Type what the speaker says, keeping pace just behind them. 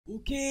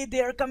Okay,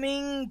 they're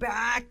coming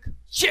back.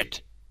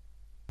 Shit!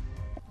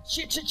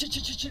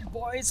 Shit,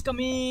 boys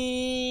coming!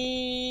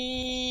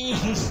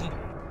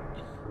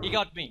 He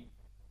got me.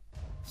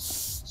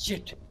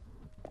 Shit.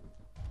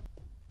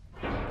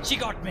 She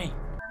got me.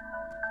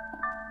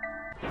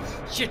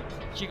 Shit,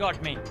 she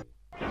got me.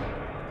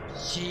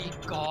 She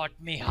got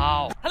me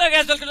how? Hello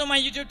guys, welcome to my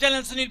YouTube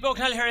channel. Sunil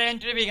Pokhral here, and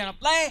today we're gonna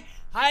play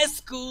High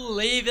School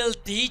Evil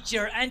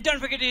Teacher. And don't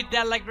forget to hit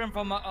that like button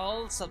for my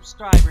all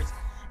subscribers.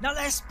 Now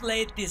let's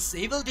play this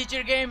Evil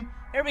Teacher game.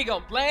 Here we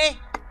go, play.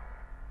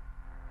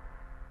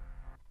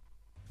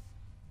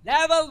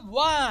 Level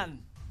 1.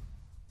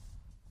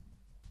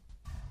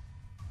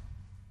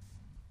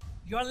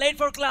 You are late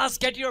for class.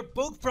 Get your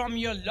book from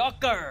your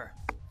locker.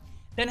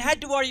 Then head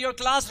toward your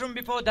classroom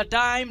before the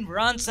time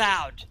runs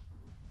out.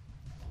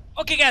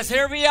 Okay guys,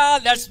 here we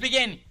are. Let's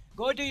begin.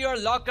 Go to your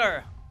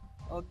locker.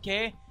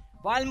 Okay.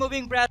 While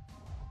moving, press.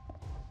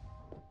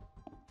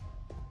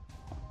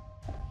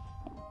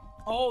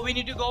 Oh, we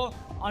need to go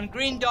on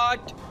green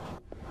dot.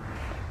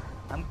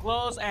 I'm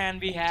close and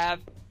we have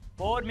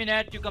 4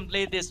 minutes to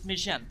complete this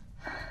mission.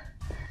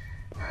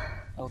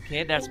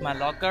 Okay, that's my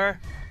locker.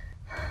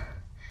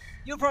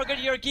 You forget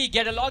your key.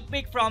 Get a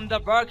lockpick from the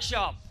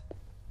workshop.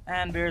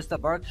 And where's the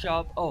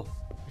workshop? Oh,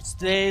 it's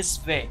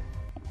this way.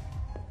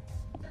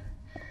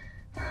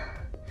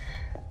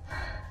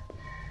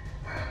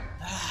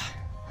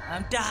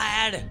 I'm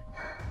tired.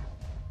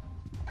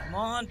 Come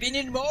on, we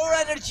need more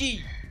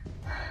energy.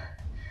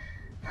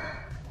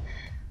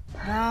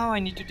 Now I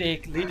need to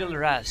take little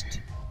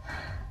rest.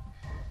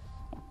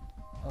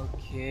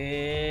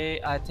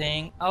 Okay, I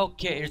think.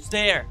 Okay, it's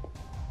there.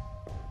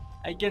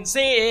 I can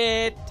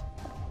see it.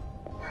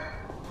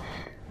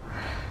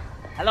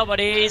 Hello,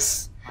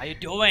 buddies. How you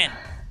doing?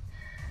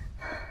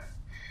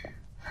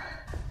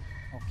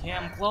 Okay,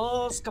 I'm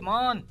close. Come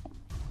on.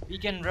 We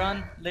can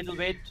run a little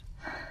bit.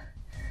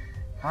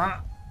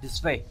 Huh?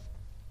 This way.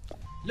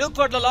 Look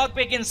for the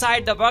lockpick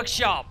inside the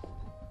workshop.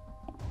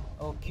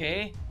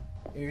 Okay,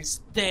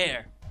 it's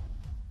there.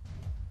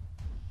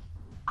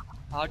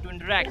 How to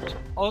interact?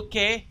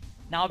 Okay,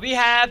 now we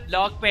have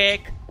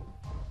lockpick.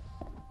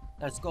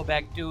 Let's go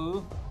back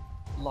to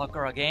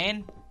locker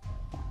again.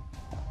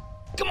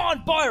 Come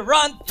on, boy,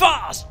 run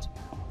fast!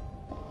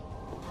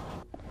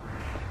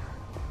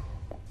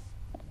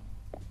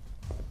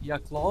 You're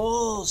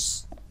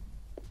close.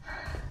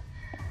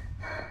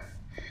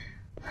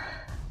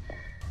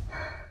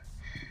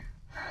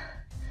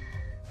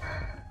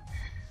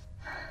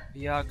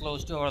 We are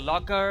close to our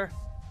locker.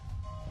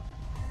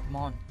 Come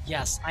on.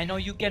 Yes, I know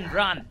you can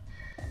run.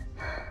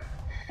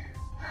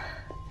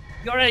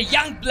 You're a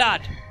young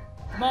blood.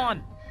 Come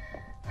on.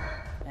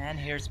 And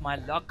here's my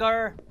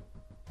locker.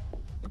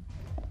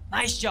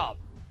 Nice job.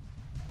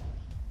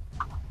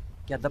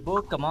 Get the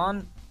book. Come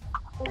on.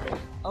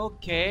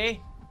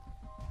 Okay.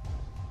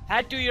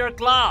 Head to your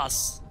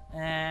class.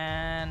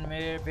 And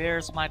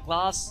where's my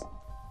class?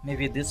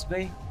 Maybe this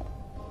way.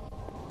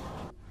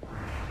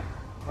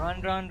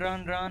 Run, run,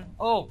 run, run.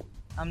 Oh,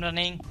 I'm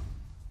running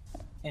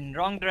in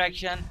wrong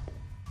direction.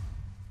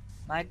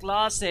 My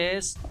class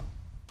is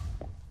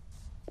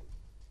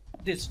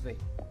this way.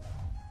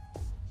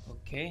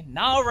 Okay,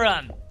 now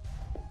run.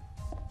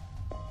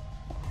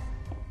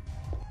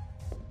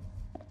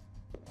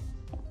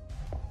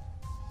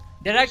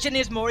 Direction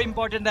is more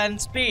important than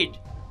speed.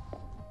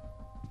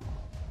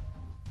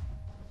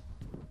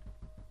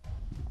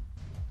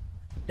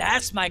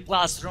 That's my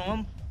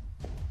classroom.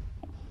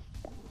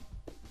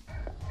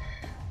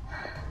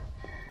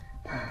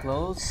 I'm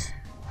close.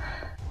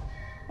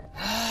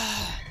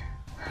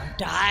 I'm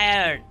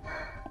tired.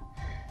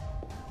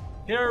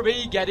 Here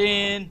we get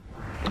in.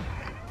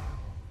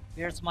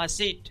 Here's my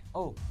seat.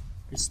 Oh,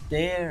 it's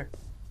there.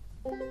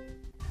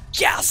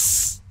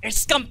 Yes!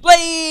 It's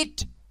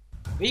complete!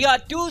 We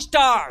got 2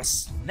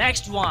 stars.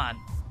 Next one.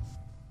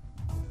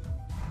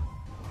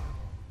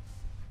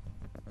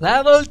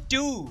 Level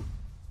 2.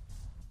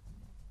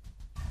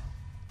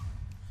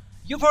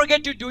 You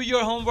forget to do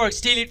your homework.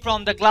 Steal it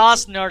from the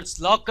class nerd's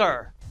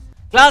locker.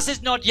 Class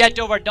is not yet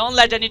over. Don't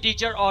let any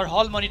teacher or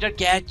hall monitor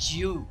get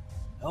you.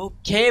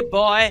 Okay,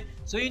 boy.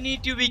 So you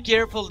need to be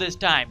careful this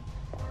time.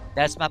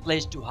 That's my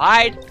place to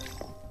hide.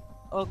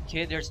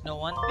 Okay, there's no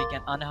one. We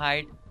can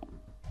unhide.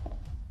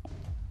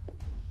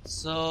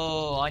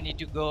 So I need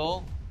to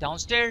go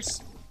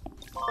downstairs.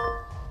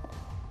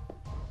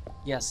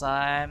 Yes,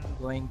 I'm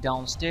going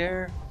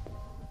downstairs.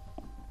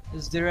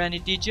 Is there any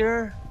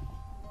teacher?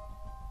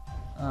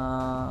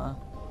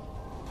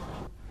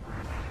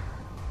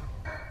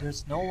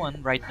 There's no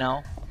one right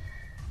now.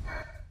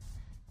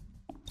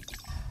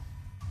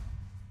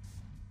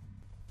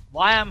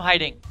 Why I'm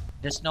hiding?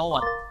 There's no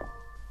one.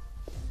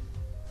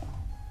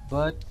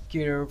 But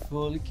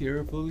careful,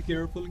 careful,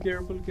 careful,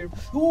 careful,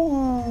 careful.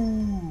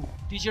 Ooh!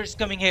 Teacher's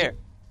coming here.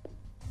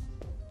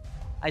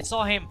 I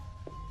saw him.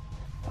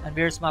 And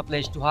where's my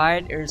place to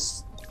hide?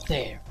 It's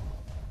there.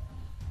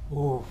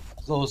 Ooh,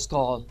 close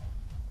call.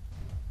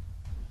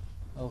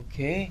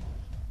 Okay.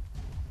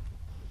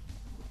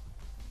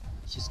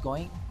 She's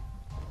going.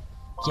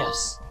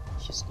 Yes,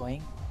 She's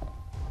going.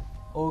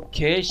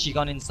 Okay, she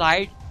gone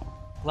inside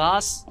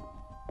class.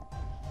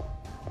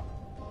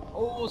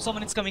 Oh,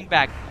 someone is coming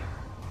back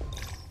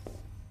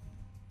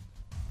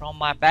from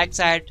my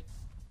backside.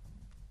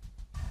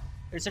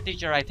 It's a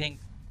teacher, I think.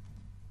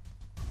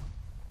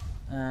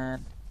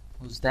 And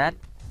who's that?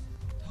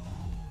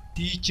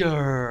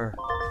 Teacher.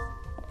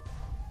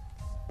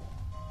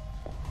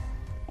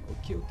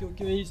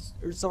 Okay.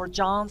 It's our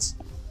chance.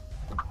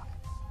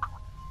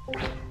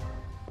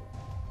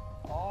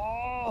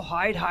 Oh,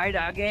 hide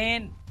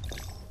again.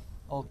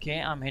 Okay,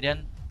 I'm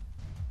hidden.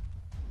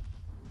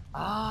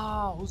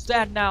 Ah, who's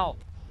that now?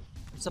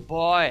 It's a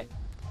boy.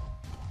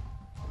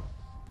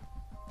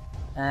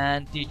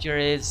 And teacher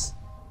is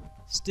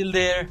still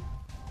there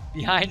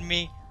behind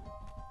me.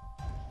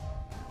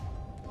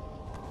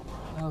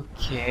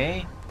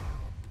 Okay.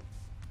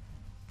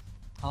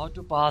 How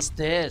to pass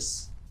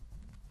this?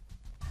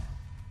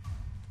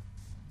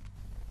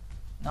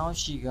 Now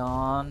she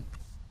gone.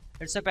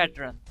 It's a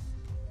pattern.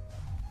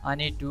 I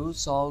need to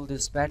solve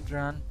this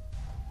pattern.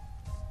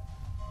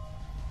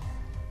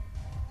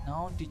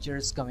 Now teacher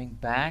is coming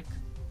back.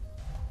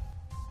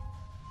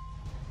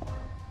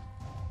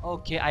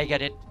 Okay, I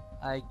get it.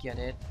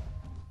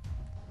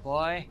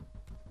 Boy.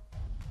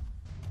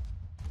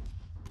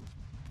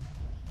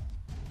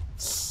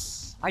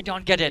 I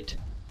don't get it.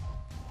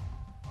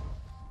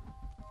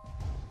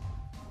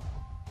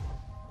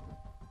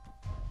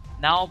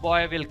 Now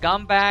boy will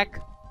come back.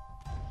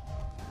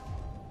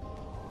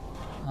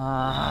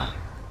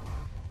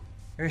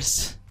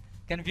 It's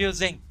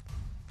confusing.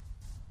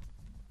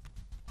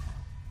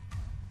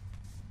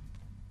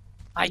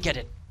 I get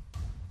it.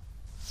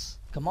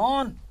 Come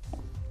on.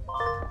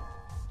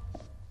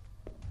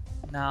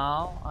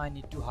 Now I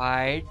need to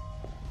hide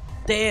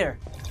there.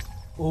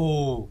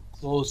 Oh,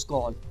 close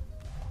call.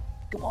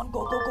 Come on,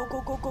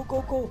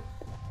 go.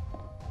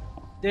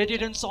 They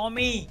didn't saw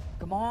me.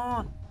 Come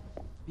on.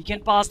 We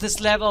can pass this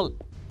level.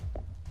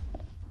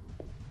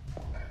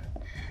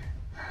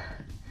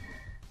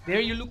 Where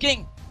are you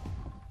looking?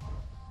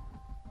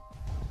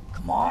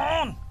 Come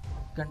on.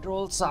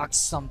 Control sucks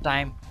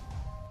sometime.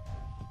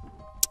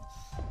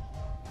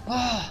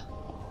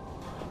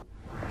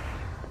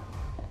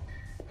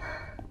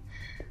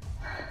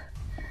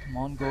 Come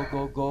on,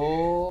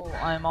 go.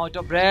 I'm out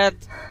of breath.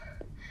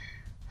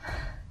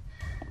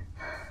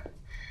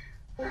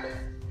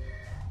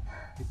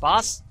 We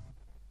pass?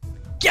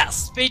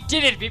 Yes, we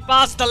did it. We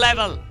passed the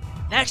level.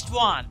 Next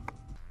one.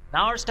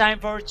 Now it's time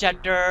for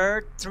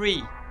chapter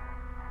 3.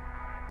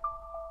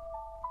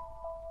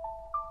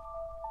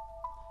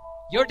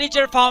 Your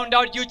teacher found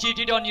out you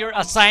cheated on your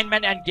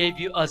assignment and gave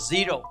you a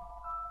 0.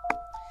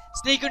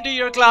 Sneak into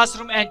your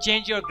classroom and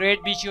change your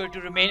grade. Be sure to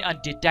remain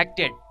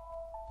undetected.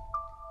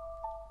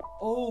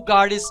 Oh,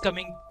 guard is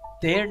coming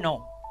there.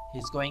 No,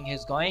 he's going.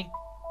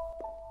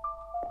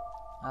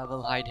 I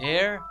will hide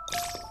here.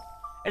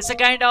 It's a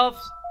kind of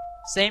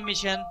same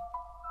mission.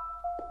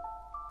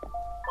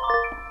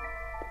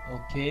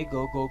 Okay,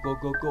 go.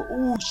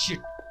 Oh shit,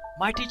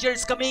 my teacher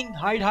is coming.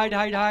 Hide.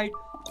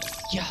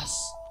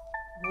 Yes.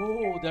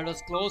 Oh, that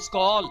was close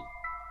call.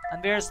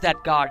 And where's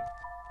that guard?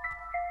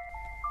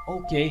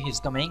 Okay, he's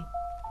coming.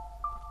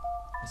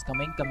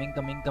 Coming.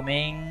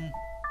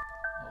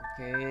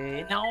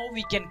 Okay, now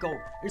we can go.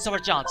 It's our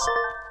chance.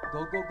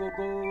 Go.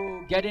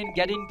 Get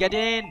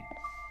in.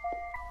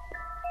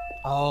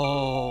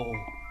 Oh,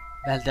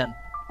 well done.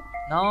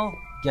 Now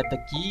get the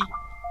key.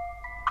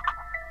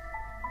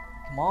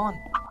 Come on.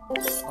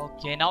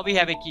 Okay, now we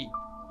have a key.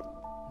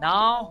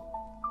 Now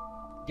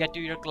get to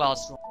your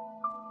classroom.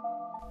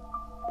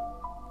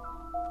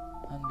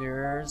 And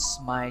where's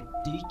my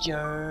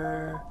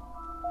teacher?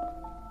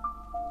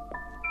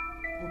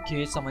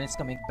 Okay, someone is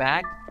coming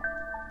back.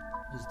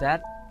 Who's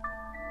that?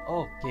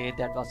 Okay,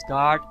 that was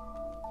guard.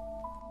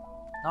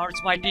 Now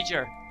it's my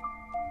teacher.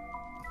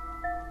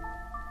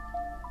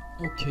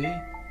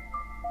 Okay.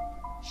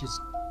 She's...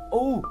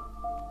 Oh!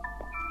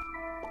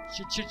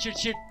 Shit.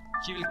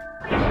 She will...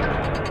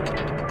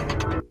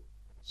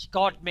 She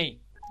caught me.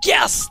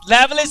 Yes!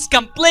 Level is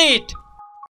complete!